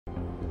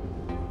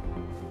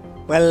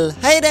Well,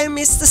 hey there,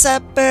 Mr.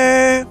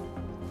 Sapper!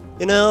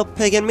 You know,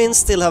 Pig and Min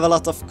still have a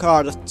lot of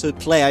cards to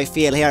play, I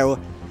feel, here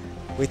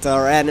with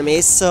our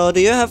enemies. So,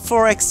 do you have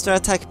 4 extra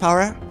attack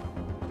power?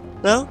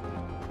 No?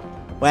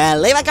 Well,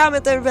 leave a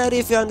comment, everybody,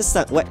 if you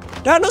understand. Wait,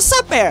 there are no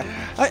Sapper!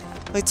 I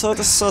thought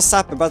I saw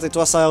Sapper, but it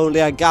was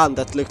only a gun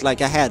that looked like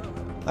a head.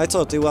 I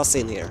thought he was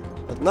in here,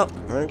 but no,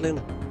 apparently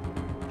no.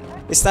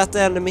 Is that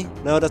the enemy?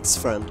 No, that's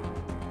friend.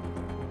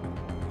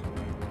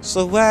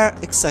 So where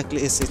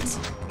exactly is it?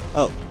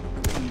 Oh.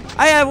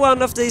 I have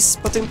one of these,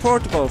 but in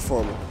portable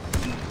form.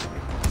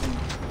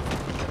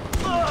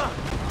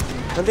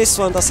 And this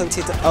one doesn't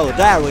hit it. Oh,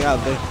 there we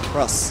have the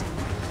cross.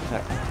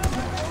 There.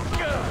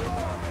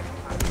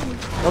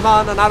 Come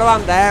on, another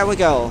one. There we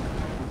go.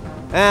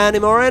 Any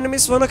more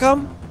enemies wanna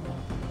come?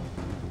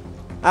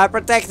 I'm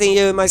protecting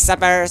you, my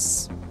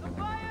sappers.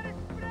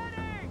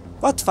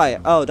 What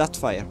fire? Oh, that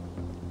fire.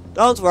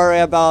 Don't worry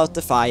about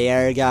the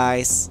fire,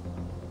 guys.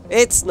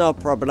 It's no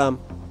problem.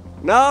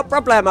 No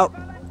problemo.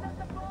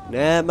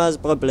 No más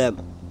problem.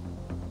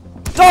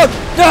 Don't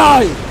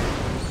die!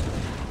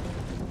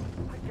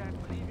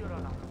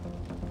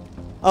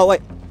 Oh,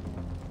 wait.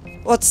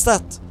 What's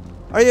that?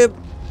 Are you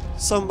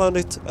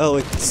somebody? Oh,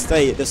 it's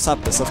the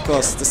sappers, of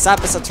course. The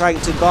sappers are trying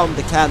to bomb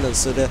the cannons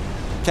so the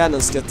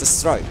cannons get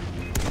destroyed.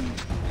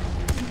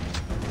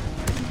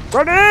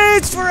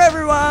 Grenades for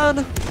everyone!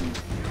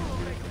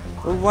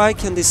 And why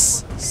can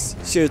this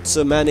shoot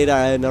so many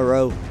there in a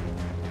row?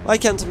 Why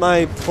can't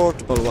my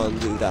portable one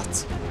do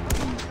that?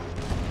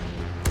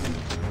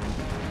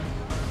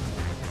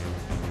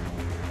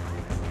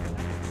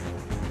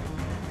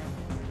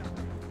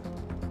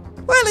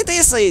 Well, it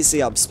is an easy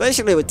job,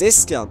 especially with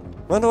this gun.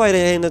 Wonder why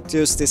they didn't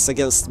use this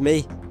against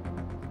me.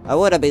 I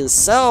would have been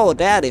so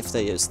dead if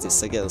they used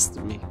this against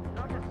me.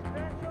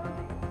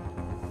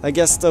 I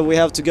guess that we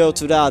have to go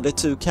to the other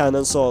 2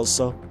 cannons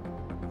also.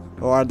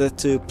 Or the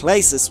 2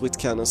 places with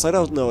cannons. I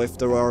don't know if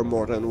there are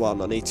more than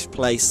 1 on each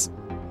place.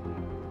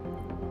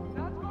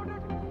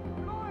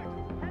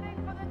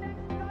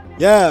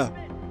 Yeah!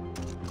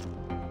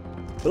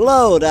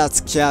 Blow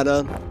that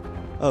cannon!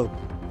 Oh.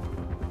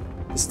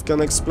 Is it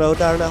gonna explode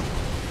there now?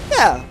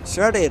 Yeah,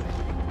 sure did.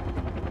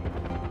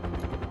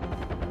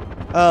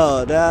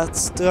 Oh,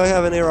 that's... Do I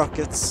have any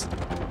rockets?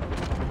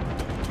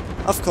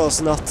 Of course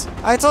not.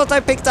 I thought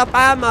I picked up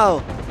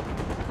ammo!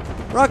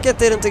 Rocket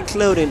didn't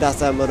include in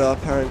that ammo though,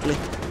 apparently.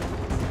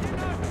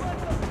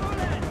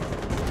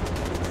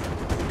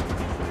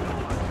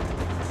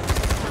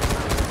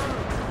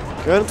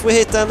 Couldn't we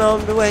hit them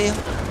on the way?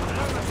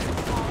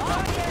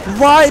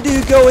 Why do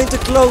you go into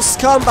close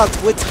combat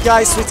with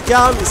guys with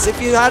guns?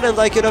 If you hadn't,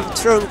 I could have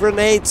thrown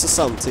grenades or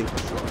something.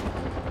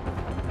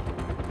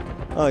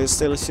 Oh, you're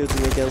still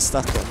shooting against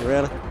that one,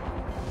 really?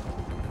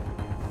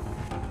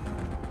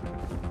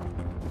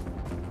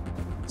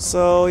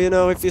 So, you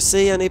know, if you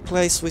see any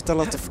place with a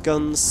lot of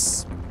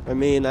guns, I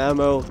mean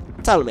ammo,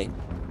 tell me.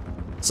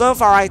 So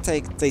far I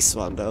take this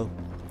one though.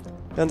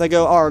 And I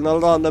go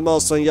Arnold on them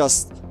also and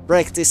just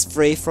break this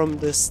free from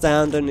the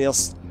stand and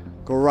just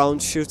go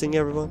around shooting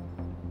everyone.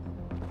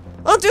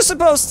 Aren't you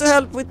supposed to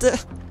help with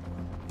the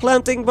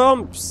planting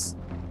bombs?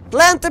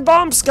 Plant the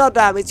bombs,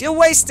 goddammit! You're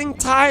wasting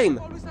time!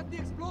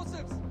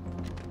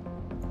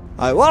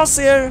 I was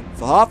here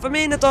for half a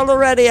minute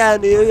already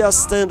and you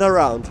just stand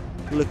around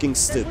looking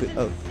stupid.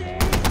 Oh.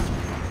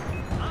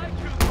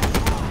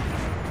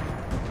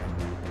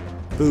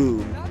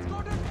 Boom.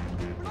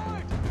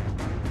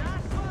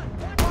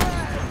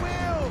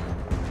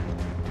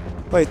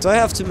 Wait, do I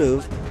have to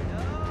move?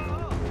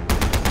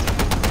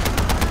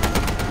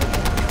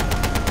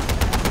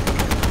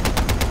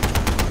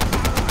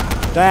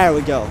 There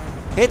we go.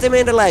 Hit him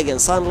in the leg and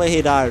suddenly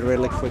he died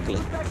really quickly.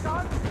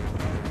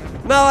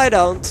 No, I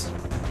don't.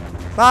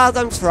 But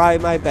I'm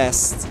trying my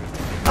best.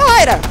 Oh,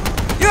 hi there!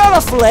 You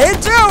have a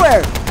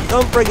flamethrower!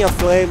 Don't bring a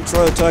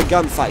flamethrower to a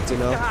gunfight, you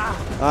know.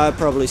 I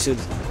probably should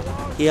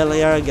heal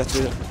here and get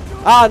rid of it.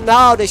 Ah,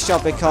 now the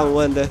shot will come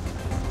when the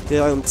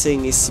damn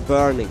thing is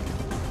burning.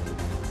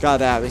 God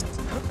damn it.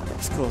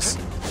 Of course.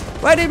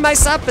 Where did my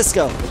sappers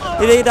go?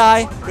 Did he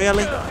die?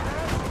 Really?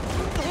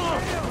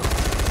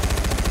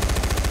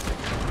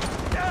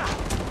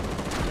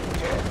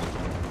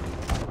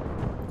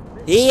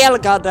 Heal,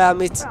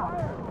 goddammit!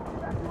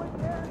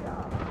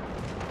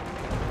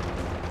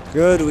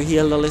 Good, we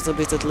healed a little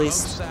bit at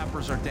least.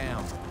 Sappers are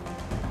down.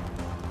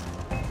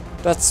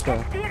 That's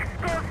fair. The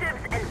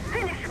explosives and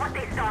finish what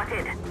they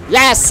started.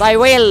 Yes, I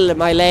will,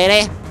 my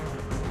lady.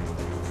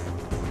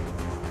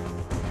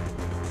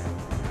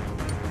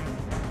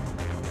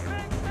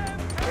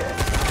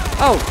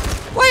 Oh,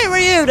 why were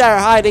you there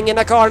hiding in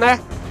a corner?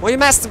 Were you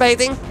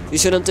masturbating? You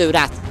shouldn't do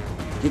that.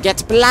 You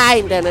get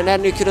blinded and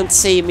then you couldn't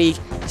see me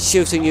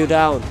shooting you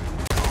down.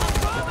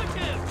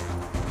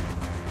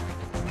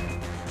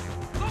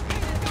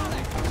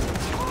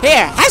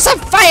 Here, have some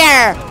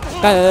fire!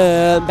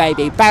 Burn,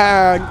 baby,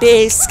 burn!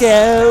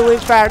 Disco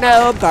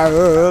Inferno,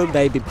 burn,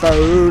 baby,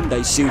 burn!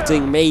 They're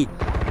shooting me.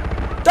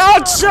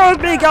 Don't shoot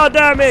me,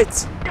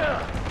 goddammit!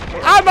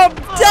 I'm a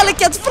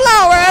delicate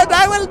flower and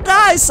I will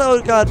die,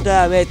 so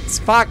goddammit!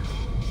 Fuck!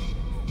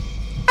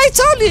 I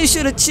told you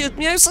shouldn't shoot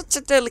me. I'm such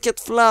a delicate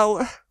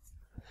flower.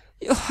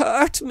 You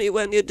hurt me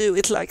when you do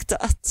it like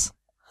that.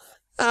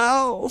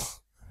 Ow.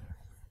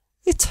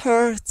 It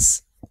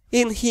hurts.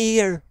 In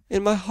here.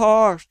 In my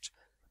heart.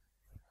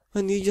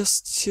 When you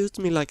just shoot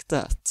me like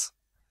that.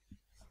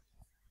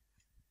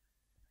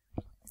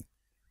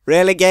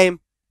 Really, game?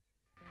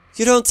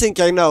 You don't think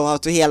I know how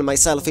to heal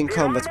myself in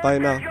combat by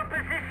now?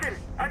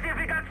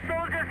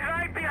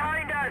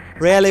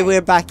 Really,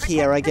 we're back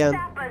here again.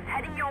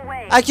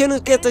 I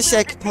couldn't get the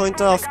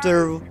checkpoint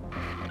after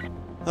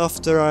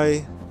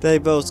they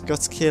both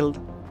got killed.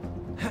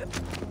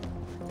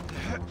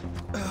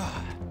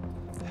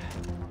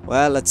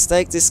 Well, let's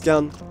take this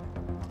gun.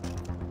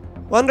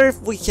 Wonder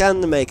if we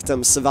can make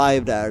them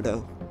survive there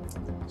though.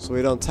 So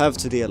we don't have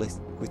to deal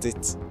with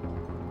it.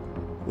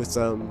 With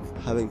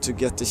having to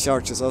get the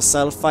charges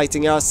ourselves,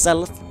 fighting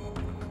ourselves.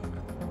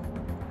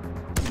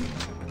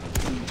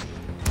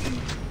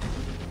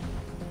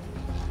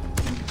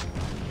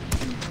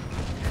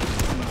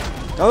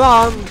 Come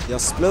on,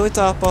 just blew it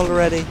up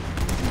already.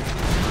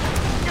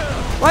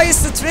 Why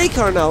is the 3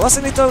 car now?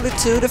 Wasn't it only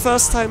 2 the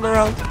first time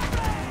around?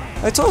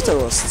 I thought there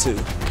was 2.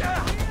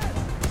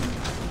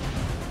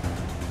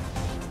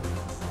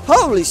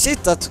 Holy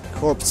shit, that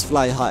corpse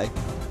fly high.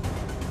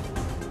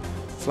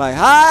 Fly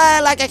high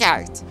like a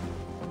kite.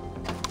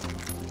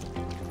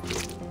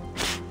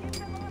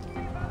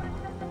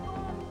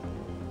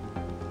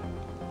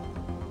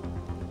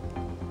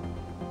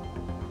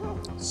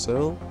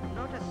 So?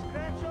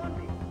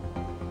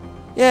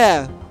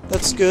 Yeah,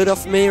 that's good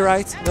of me,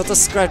 right? Not a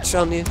scratch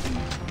on you.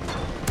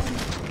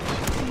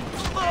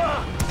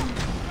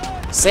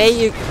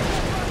 Say you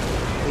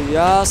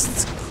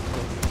just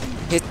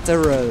hit the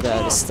road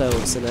out of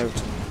stones and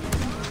everything.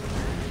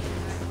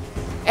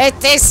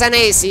 It is an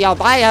easy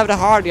job. I have the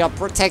hard job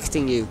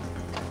protecting you.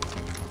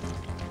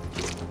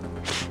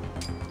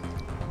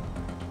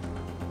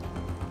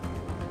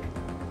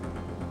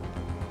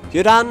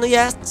 You done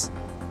yet?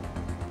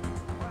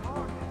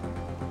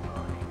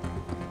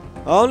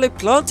 Only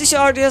plenty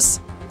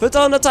charges, put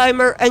on a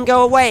timer and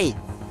go away.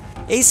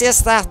 Easy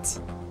as that.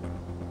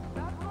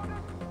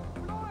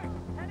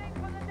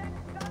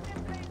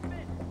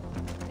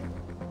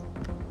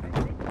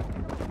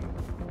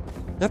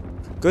 Yep,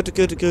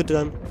 good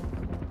done.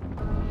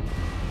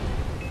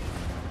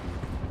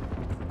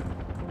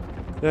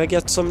 Can I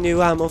get some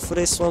new ammo for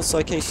this one so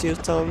I can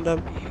shoot on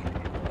them?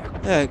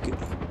 Yeah, good.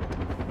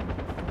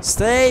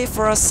 Stay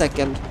for a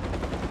second.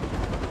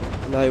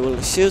 And I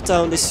will shoot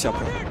down this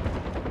chopper.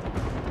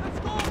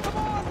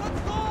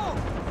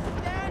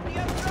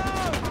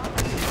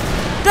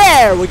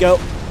 There we go!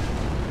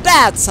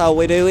 That's how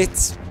we do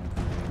it!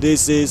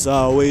 This is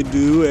how we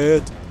do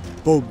it!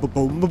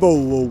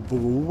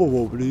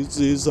 This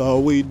is how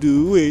we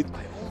do it!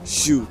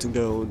 Shooting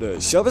down the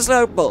chopper's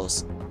loud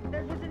boss!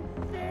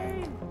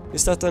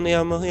 Is that any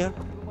ammo here?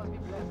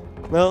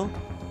 No?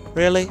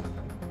 Really?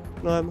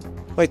 No ammo?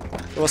 Wait,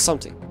 there was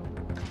something.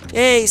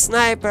 Yay,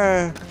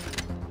 sniper!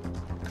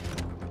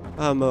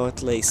 Ammo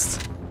at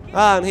least.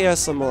 Ah, and here's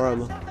some more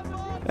ammo.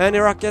 Any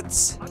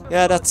rockets?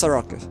 Yeah, that's a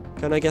rocket.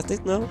 Can I get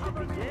it? No?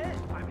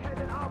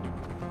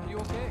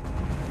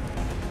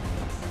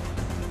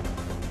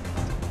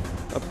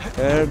 Up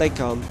here they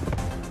come.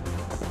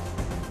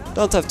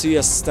 Don't have to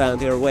just stand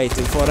here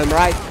waiting for them,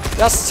 right?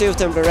 Just shoot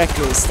them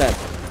directly instead.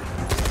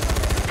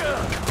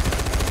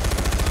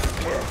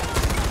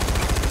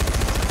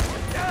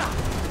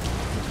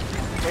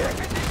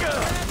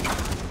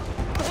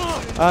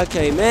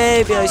 Okay,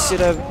 maybe I should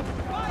have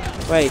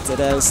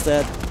waited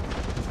instead.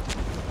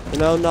 You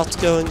know, not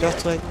going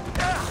that way.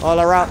 All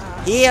around.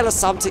 Heal or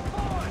something.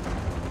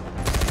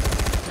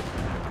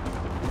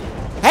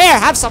 Here,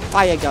 have some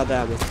fire,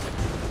 goddammit.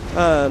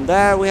 And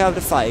there we have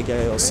the fire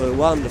guy, also a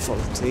wonderful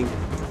thing.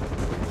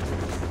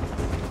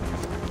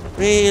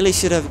 Really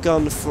should have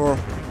gone for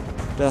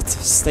that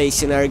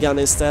stationary gun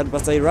instead,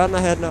 but they run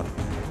ahead now.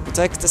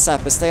 Protect the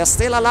sappers. They are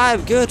still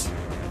alive. Good.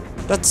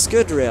 That's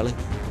good, really.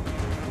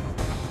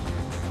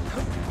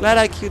 Glad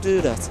I could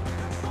do that.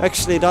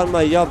 Actually done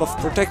my job of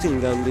protecting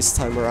them this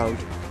time around.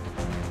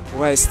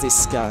 Where's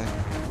this guy?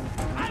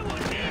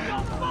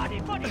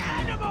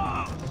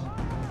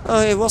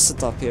 Oh, he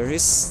wasn't up here.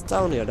 He's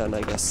down here then,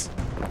 I guess.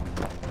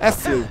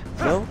 F you,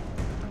 no?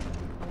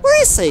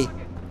 Where is he?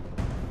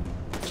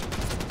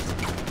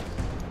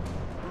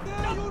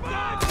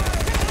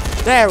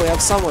 There, we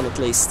have someone at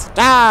least.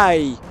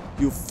 Die,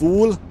 you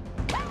fool!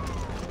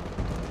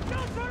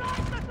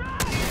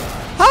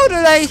 How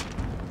do they?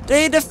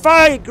 They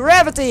defy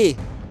gravity!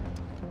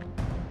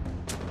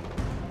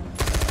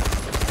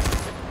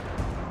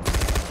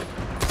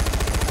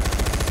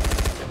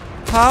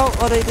 How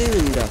are they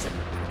doing that?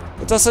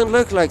 It doesn't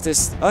look like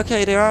this.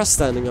 Okay, they are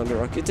standing on the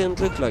rock. It didn't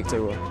look like they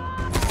were.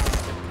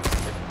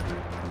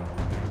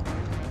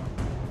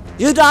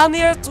 You done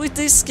yet with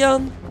this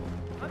gun?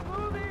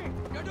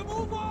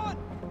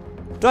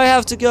 Do I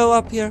have to go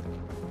up here?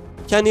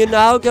 Can you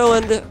now go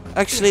and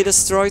actually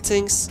destroy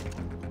things?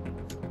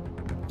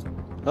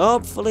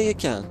 Hopefully you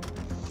can.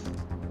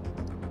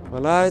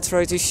 Well, I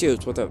try to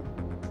shoot whatever.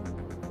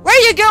 Where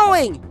are you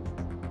going?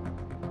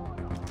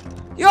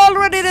 You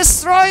already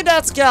destroyed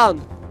that gun!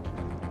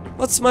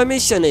 What's my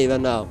mission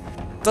even now?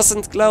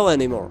 Doesn't glow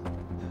anymore.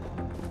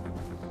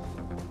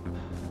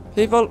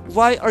 People,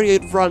 why are you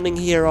running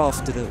here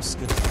after those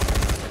guys?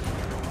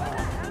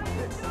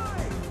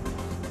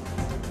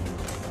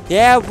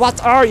 Yeah,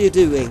 what are you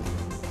doing?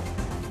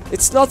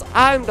 It's not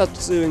I'm not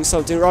doing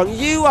something wrong,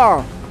 you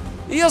are!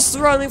 You're just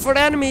running for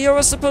the enemy, you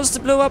were supposed to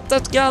blow up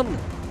that gun.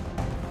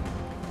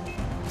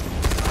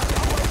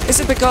 Is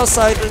it because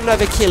I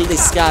never killed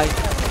this guy?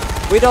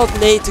 We don't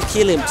need to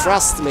kill him,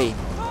 trust me.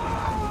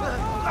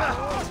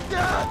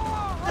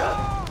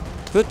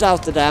 Put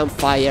out the damn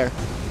fire.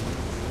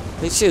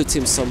 And shoot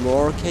him some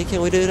more, okay?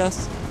 Can we do that?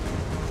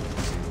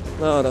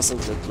 No, it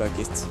doesn't look like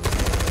it.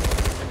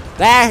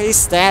 There,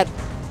 he's dead.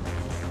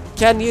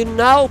 Can you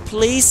now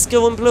please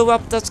go and blow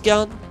up that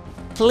gun?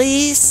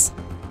 Please?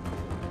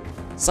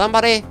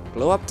 Somebody,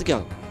 blow up the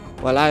gun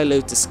while I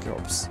loot this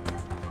corpse.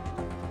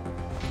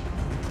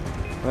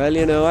 Well,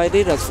 you know, I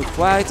did that for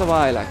quite a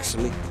while,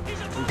 actually.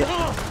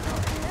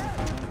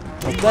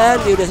 But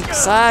then you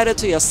decided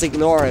to just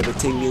ignore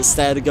everything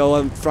instead of go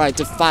and try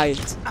to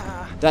fight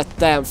that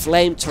damn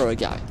flamethrower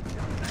guy.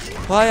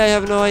 Why, I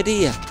have no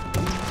idea.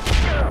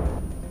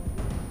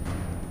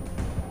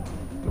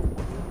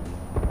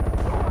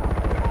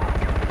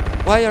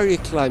 Why are you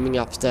climbing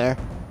up there?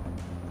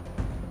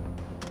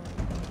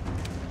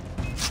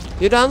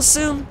 You done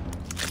soon?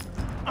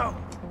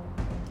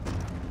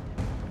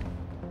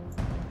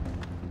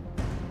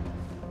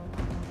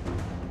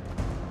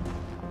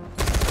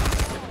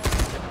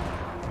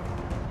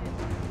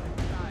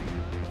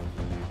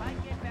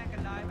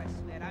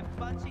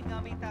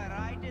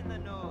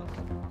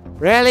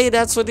 Really?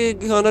 That's what you're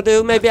gonna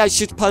do? Maybe I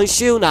should punch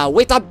you now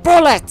with a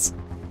bullet!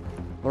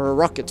 Or a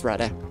rocket,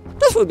 rather.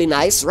 That would be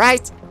nice,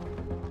 right?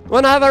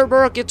 Whenever a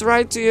rocket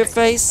right to your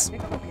face.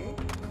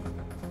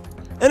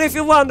 And if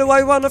you wonder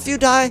why one of you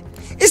die,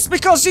 it's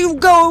because you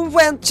go and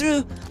went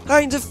through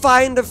trying to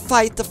find and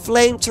fight the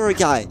flamethrower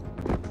guy.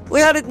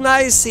 We had it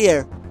nice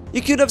here.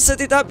 You could have set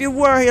it up. You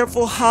were here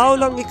for how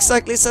long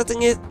exactly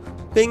setting it?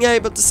 Being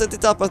able to set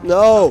it up, but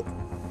no.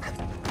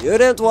 You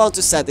didn't want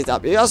to set it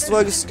up, you just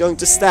were going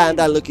to stand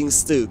there looking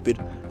stupid,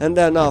 and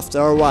then after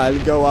a while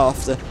go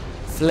after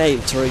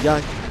flamethrower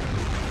guy.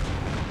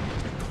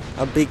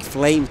 A big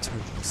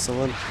flamethrower,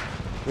 someone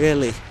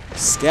really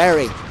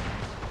scary.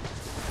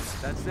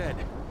 That said,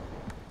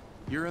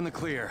 you're in the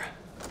clear.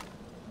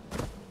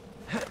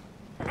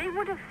 They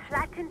would have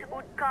flattened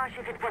Utkarsh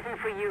if it wasn't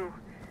for you.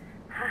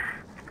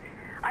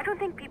 I don't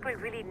think people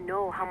really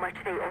know how much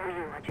they owe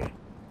you, Ajay.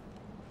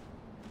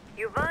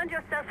 You've earned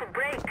yourself a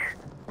break.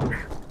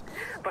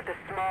 But a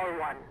small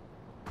one.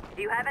 If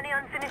you have any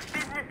unfinished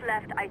business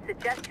left, I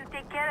suggest you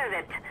take care of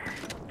it.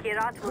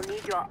 Kirat will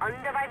need your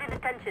undivided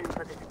attention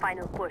for this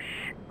final push.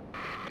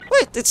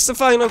 Wait, it's the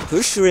final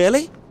push,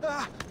 really?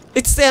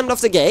 It's the end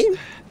of the game?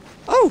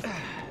 Oh!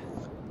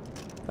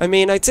 I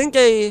mean, I think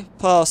I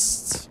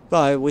passed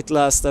by with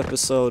last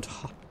episode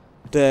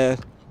the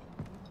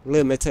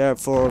limit here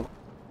for,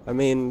 I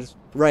mean,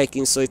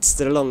 ranking, so it's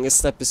the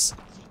longest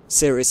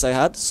series I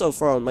had so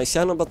far on my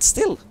channel, but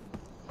still.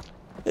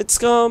 It's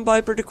gone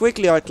by pretty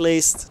quickly, or at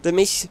least the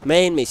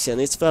main mission.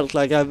 It felt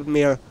like I'm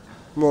more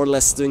or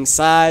less doing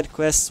side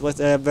quests,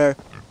 whatever.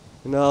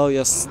 You know,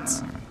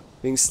 just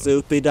being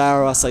stupid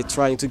there as I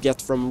trying to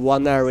get from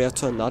one area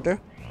to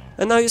another.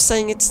 And now you're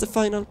saying it's the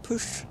final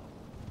push.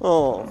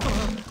 Oh,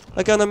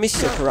 I gonna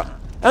miss you, Kara.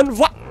 And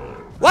what?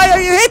 Why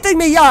are you hitting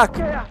me, Yak?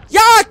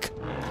 Yak!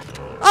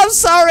 I'm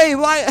sorry,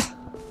 why?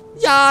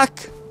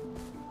 Yak!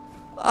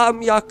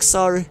 I'm Yak,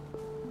 sorry.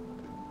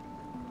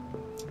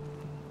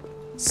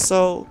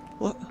 So,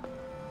 what?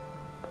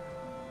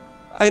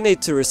 I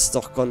need to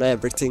restock on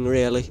everything,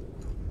 really.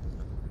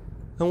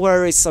 And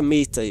where is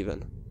Samita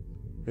even?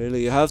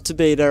 Really, you have to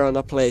be there on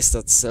a place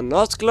that's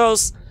not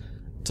close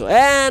to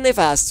any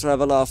fast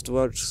travel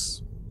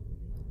afterwards.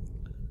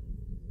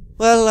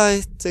 Well,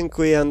 I think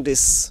we end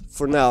this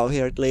for now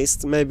here at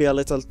least. Maybe a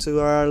little too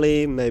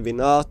early, maybe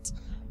not.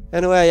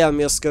 Anyway, I'm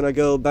just gonna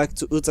go back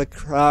to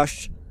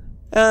Utkarsh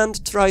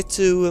and try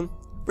to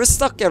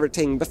restock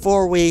everything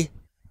before we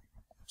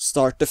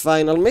start the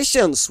final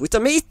missions with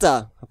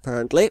Amita,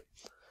 apparently.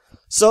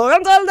 So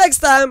until next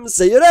time,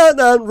 see you then,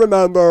 and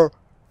remember,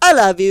 I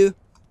love you.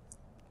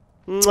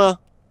 Mwah.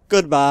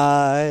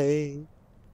 Goodbye.